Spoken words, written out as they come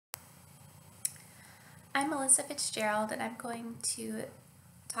I'm Melissa Fitzgerald, and I'm going to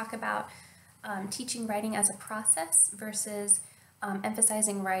talk about teaching writing as a process versus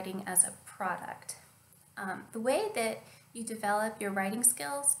emphasizing writing as a product. The way that you develop your writing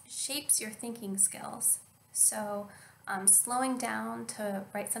skills shapes your thinking skills. So, slowing down to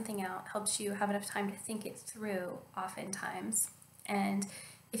write something out helps you have enough time to think it through, oftentimes. And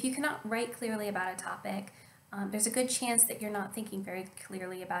if you cannot write clearly about a topic, there's a good chance that you're not thinking very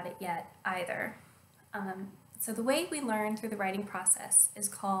clearly about it yet either. So the way we learn through the writing process is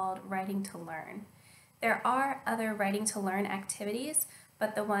called writing to learn. There are other writing to learn activities,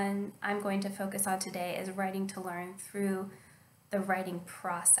 but the one I'm going to focus on today is writing to learn through the writing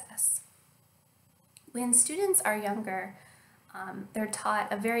process. When students are younger, they're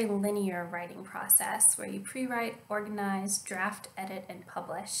taught a very linear writing process where you pre-write, organize, draft, edit, and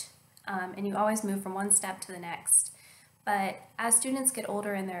publish. And you always move from one step to the next. But as students get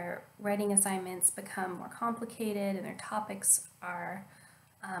older and their writing assignments become more complicated and their topics are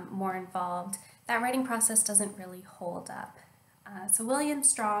more involved, that writing process doesn't really hold up. So William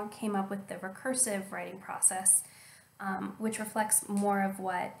Strong came up with the recursive writing process, which reflects more of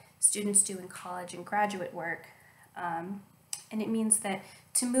what students do in college and graduate work. And it means that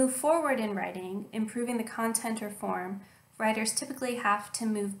to move forward in writing, improving the content or form, writers typically have to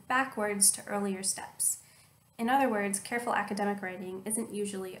move backwards to earlier steps. In other words, careful academic writing isn't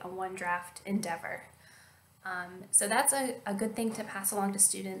usually a one-draft endeavor. So that's a good thing to pass along to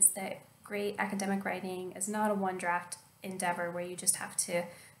students, that great academic writing is not a one-draft endeavor where you just have to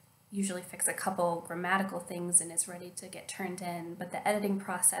usually fix a couple grammatical things and it's ready to get turned in, but the editing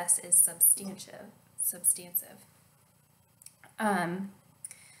process is substantive.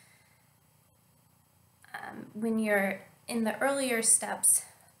 When you're in the earlier steps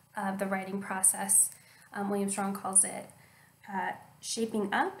of the writing process, William Strong calls it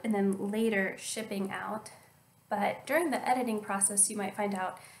shaping up and then later shipping out. But during the editing process, you might find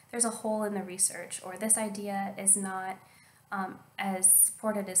out there's a hole in the research, or this idea is not as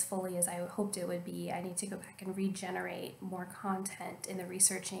supported as fully as I hoped it would be. I need to go back and regenerate more content in the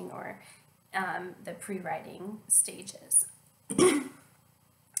researching or the pre-writing stages.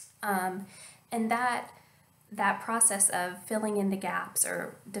 And that process of filling in the gaps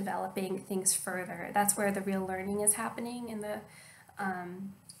or developing things further, that's where the real learning is happening, and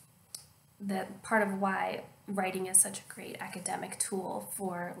the part of why writing is such a great academic tool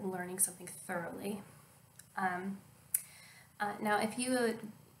for learning something thoroughly. Now, if you would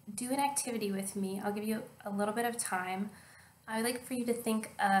do an activity with me, I'll give you a little bit of time. I would like for you to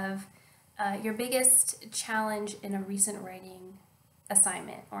think of your biggest challenge in a recent writing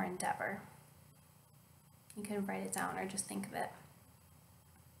assignment or endeavor. You can write it down or just think of it.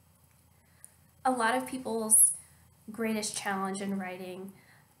 A lot of people's greatest challenge in writing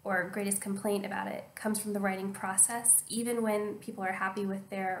or greatest complaint about it comes from the writing process, even when people are happy with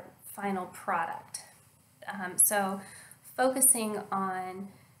their final product. So focusing on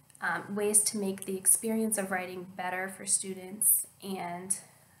ways to make the experience of writing better for students and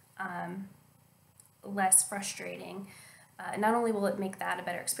less frustrating. Not only will it make that a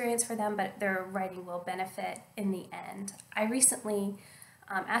better experience for them, but their writing will benefit in the end. I recently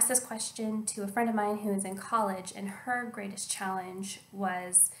asked this question to a friend of mine who is in college, and her greatest challenge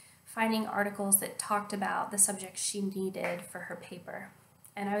was finding articles that talked about the subject she needed for her paper.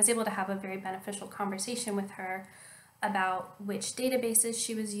 And I was able to have a very beneficial conversation with her about which databases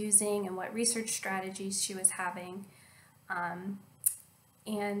she was using and what research strategies she was having.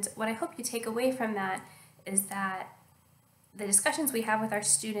 And what I hope you take away from that is that the discussions we have with our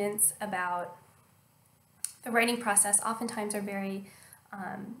students about the writing process oftentimes are very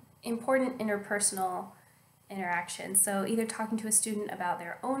important interpersonal interactions. So either talking to a student about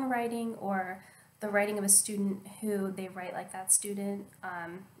their own writing or the writing of a student who they write like that student,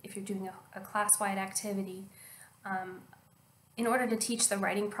 if you're doing a class-wide activity. In order to teach the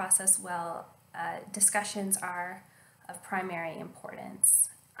writing process well, discussions are of primary importance.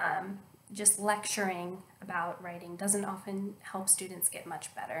 Just lecturing about writing doesn't often help students get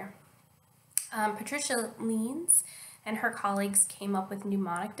much better. Patricia Leans and her colleagues came up with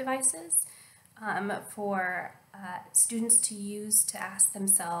mnemonic devices for students to use to ask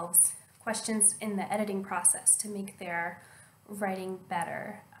themselves questions in the editing process to make their writing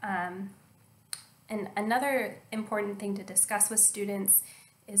better. And another important thing to discuss with students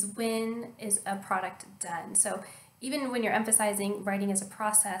is when is a product done. So even when you're emphasizing writing as a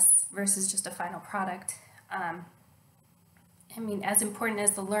process versus just a final product, as important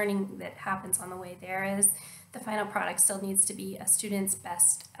as the learning that happens on the way there is, the final product still needs to be a student's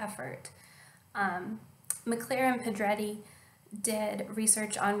best effort. McClare and Pedretti did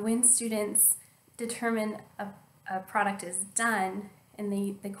research on when students determine a product is done, and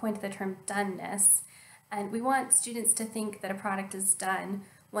they coined the term doneness. And we want students to think that a product is done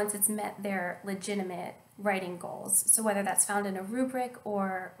once it's met their legitimate writing goals. So whether that's found in a rubric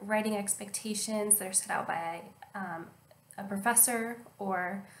or writing expectations that are set out by a professor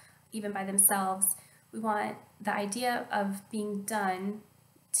or even by themselves, we want the idea of being done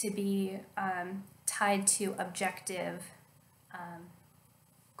to be tied to objective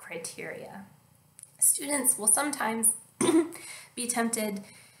criteria. Students will sometimes be tempted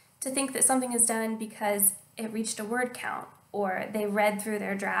to think that something is done because it reached a word count, or they read through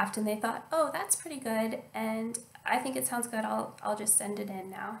their draft and they thought, oh, that's pretty good, and I think it sounds good, I'll just send it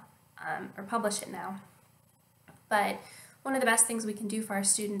in now, or publish it now. But one of the best things we can do for our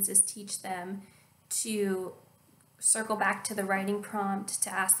students is teach them to circle back to the writing prompt,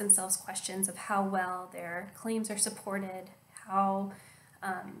 to ask themselves questions of how well their claims are supported, how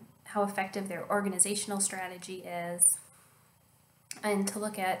effective their organizational strategy is, and to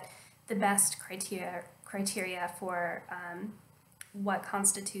look at the best criteria for what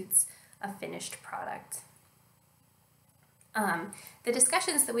constitutes a finished product. The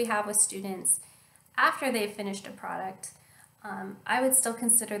discussions that we have with students after they've finished a product, I would still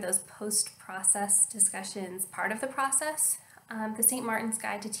consider those post-process discussions part of the process. The St. Martin's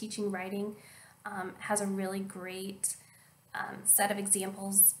Guide to Teaching Writing has a really great set of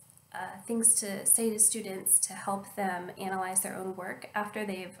examples, things to say to students to help them analyze their own work after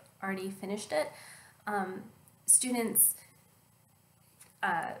they've already finished it. Students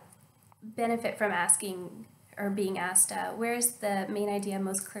benefit from asking or being asked, where is the main idea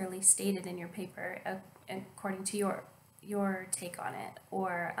most clearly stated in your paper according to your take on it?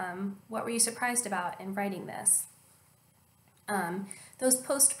 Or what were you surprised about in writing this? Those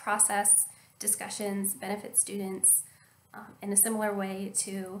post-process discussions benefit students in a similar way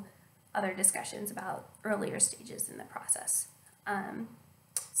to other discussions about earlier stages in the process.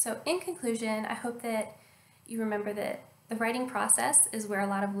 So in conclusion, I hope that you remember that the writing process is where a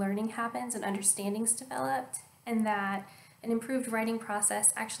lot of learning happens and understanding's developed, and that an improved writing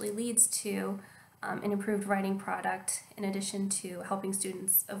process actually leads to an improved writing product, in addition to helping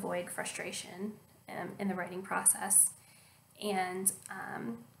students avoid frustration in the writing process. And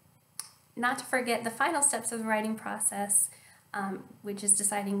not to forget the final steps of the writing process, which is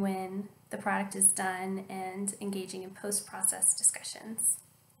deciding when the product is done and engaging in post-process discussions.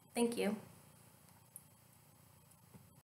 Thank you.